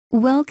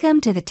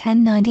Welcome to the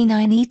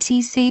 1099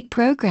 ETC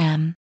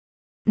program.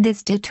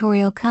 This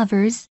tutorial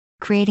covers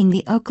creating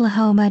the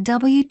Oklahoma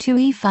W-2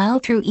 e-file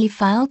through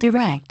e-file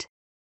direct.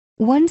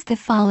 Once the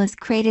file is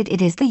created,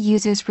 it is the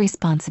user's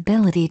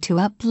responsibility to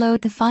upload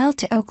the file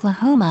to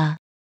Oklahoma.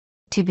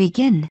 To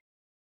begin,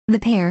 the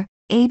pair,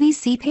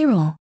 ABC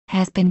payroll,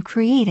 has been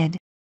created,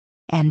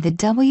 and the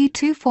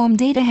W-2 form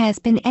data has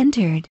been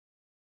entered.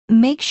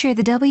 Make sure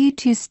the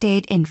W-2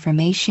 state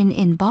information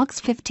in box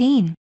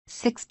 15,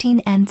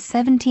 16 and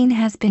 17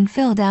 has been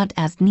filled out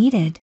as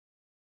needed.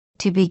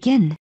 To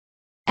begin,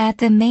 at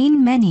the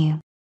main menu,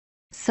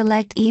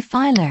 select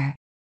e-filer.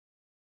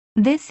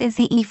 This is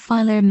the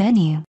e-filer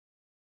menu.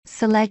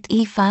 Select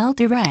e-file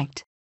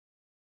direct.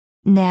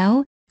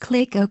 Now,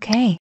 click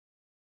OK.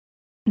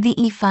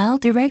 The e-file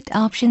direct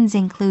options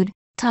include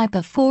type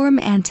of form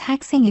and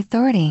taxing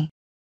authority.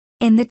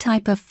 In the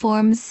type of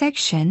form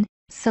section,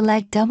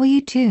 select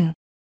W-2.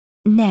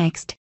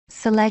 Next,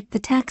 select the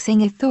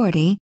taxing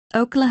authority,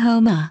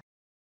 Oklahoma.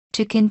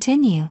 To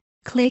continue,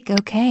 click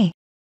OK.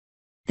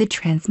 The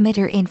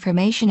transmitter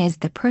information is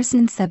the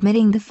person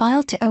submitting the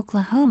file to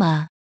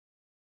Oklahoma.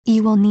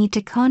 You will need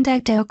to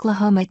contact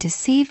Oklahoma to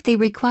see if they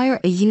require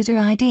a user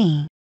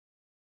ID.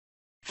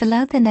 Fill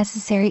out the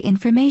necessary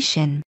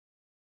information.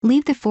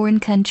 Leave the foreign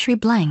country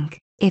blank,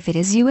 if it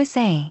is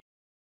USA.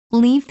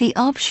 Leave the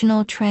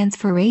optional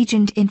transfer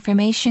agent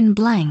information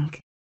blank.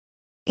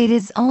 It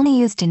is only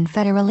used in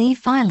federal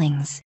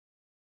e-filings.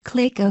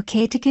 Click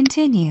OK to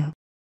continue.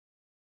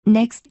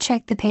 Next,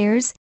 check the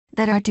pairs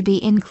that are to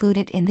be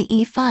included in the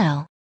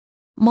e-file.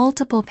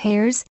 Multiple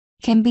pairs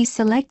can be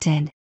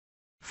selected.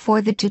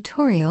 For the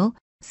tutorial,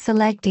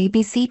 select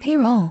ABC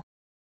payroll.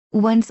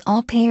 Once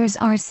all pairs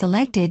are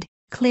selected,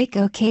 click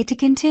OK to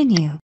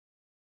continue.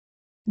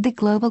 The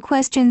global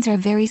questions are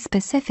very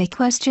specific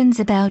questions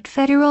about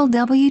federal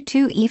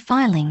W-2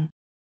 e-filing.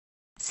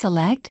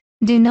 Select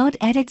Do not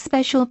edit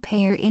special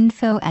pair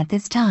info at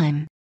this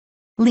time.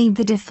 Leave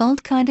the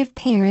default kind of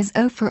pair as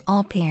O for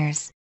all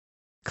pairs.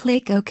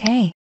 Click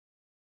OK.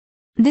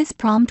 This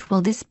prompt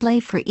will display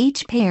for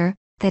each pair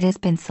that has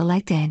been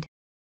selected.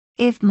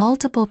 If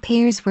multiple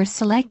pairs were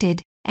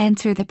selected,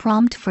 enter the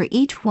prompt for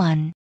each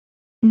one.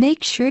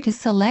 Make sure to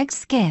select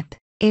Skip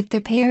if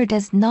the pair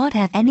does not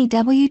have any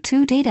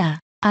W-2 data.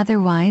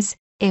 Otherwise,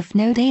 if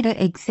no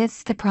data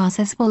exists, the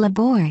process will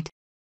abort.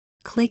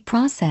 Click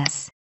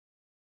Process.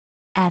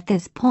 At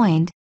this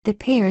point, the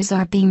pairs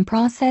are being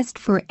processed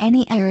for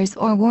any errors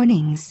or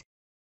warnings.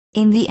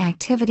 In the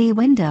activity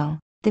window,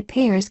 the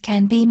pairs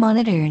can be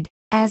monitored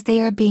as they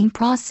are being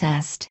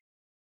processed.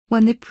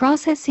 When the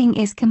processing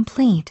is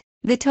complete,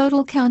 the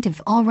total count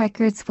of all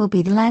records will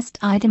be the last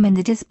item in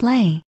the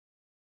display.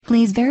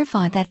 Please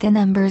verify that the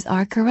numbers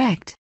are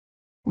correct.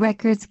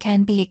 Records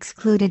can be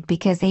excluded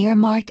because they are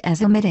marked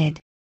as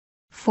omitted.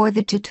 For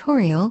the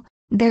tutorial,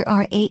 there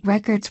are 8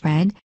 records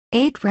read,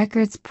 8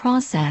 records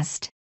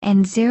processed,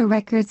 and 0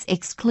 records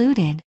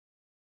excluded.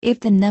 If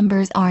the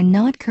numbers are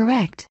not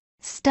correct,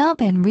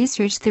 stop and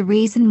research the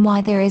reason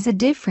why there is a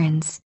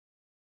difference.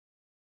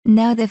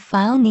 Now the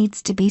file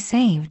needs to be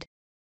saved.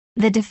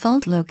 The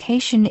default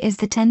location is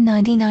the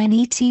 1099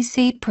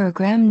 ETC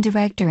program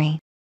directory.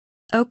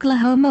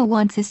 Oklahoma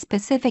wants a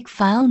specific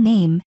file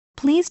name.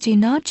 Please do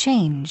not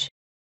change.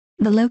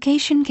 The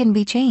location can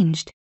be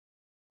changed.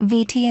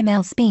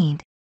 VTML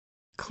speed.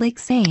 Click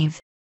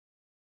Save.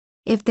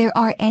 If there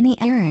are any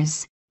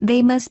errors,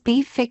 they must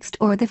be fixed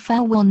or the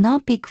file will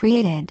not be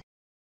created.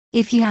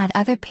 If you had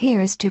other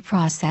pairs to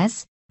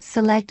process,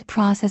 select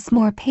Process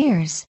More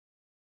Pairs.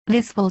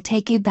 This will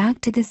take you back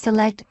to the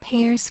Select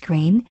Pair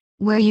screen,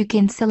 where you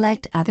can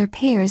select other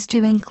pairs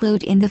to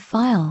include in the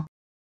file.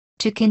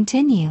 To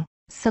continue,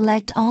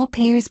 select All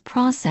Pairs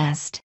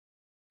Processed.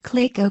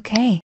 Click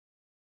OK.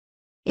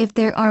 If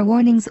there are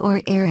warnings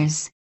or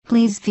errors,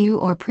 please view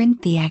or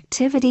print the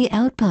activity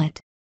output.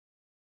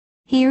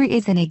 Here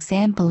is an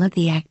example of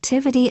the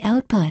activity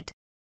output.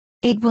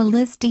 It will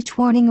list each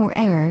warning or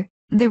error,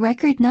 the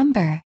record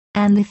number,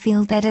 and the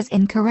field that is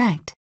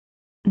incorrect.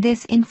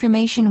 This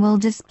information will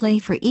display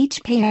for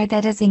each pair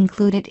that is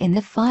included in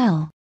the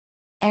file.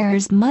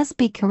 Errors must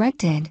be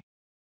corrected.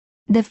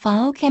 The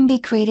file can be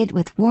created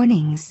with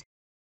warnings.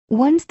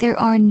 Once there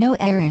are no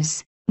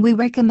errors, we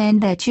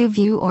recommend that you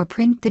view or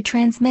print the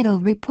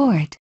transmittal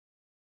report.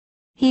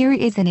 Here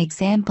is an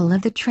example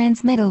of the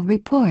transmittal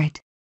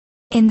report.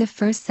 In the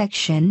first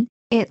section,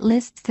 it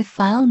lists the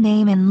file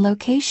name and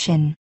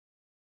location.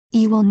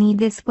 You will need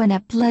this when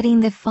uploading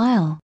the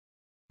file.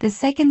 The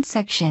second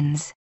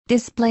sections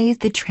displays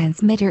the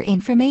transmitter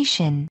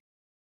information.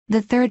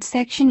 The third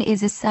section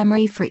is a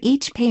summary for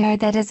each pair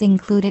that is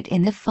included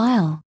in the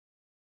file.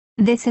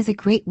 This is a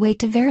great way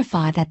to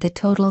verify that the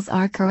totals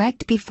are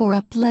correct before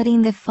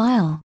uploading the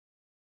file.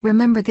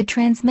 Remember, the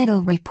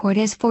transmittal report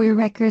is for your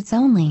records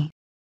only.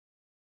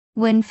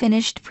 When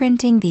finished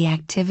printing the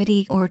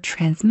activity or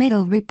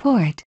transmittal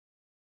report,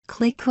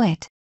 click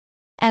Quit.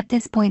 At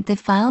this point, the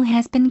file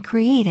has been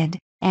created,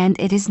 and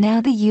it is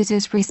now the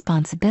user's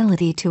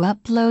responsibility to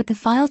upload the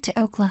file to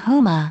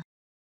Oklahoma.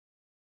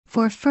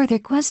 For further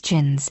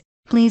questions,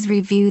 Please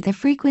review the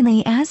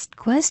frequently asked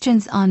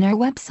questions on our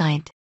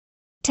website.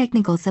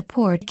 Technical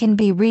support can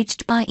be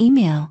reached by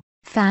email,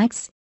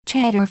 fax,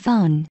 chat or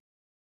phone.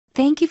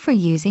 Thank you for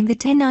using the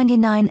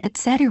 1099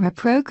 etc.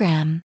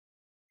 program.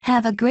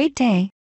 Have a great day.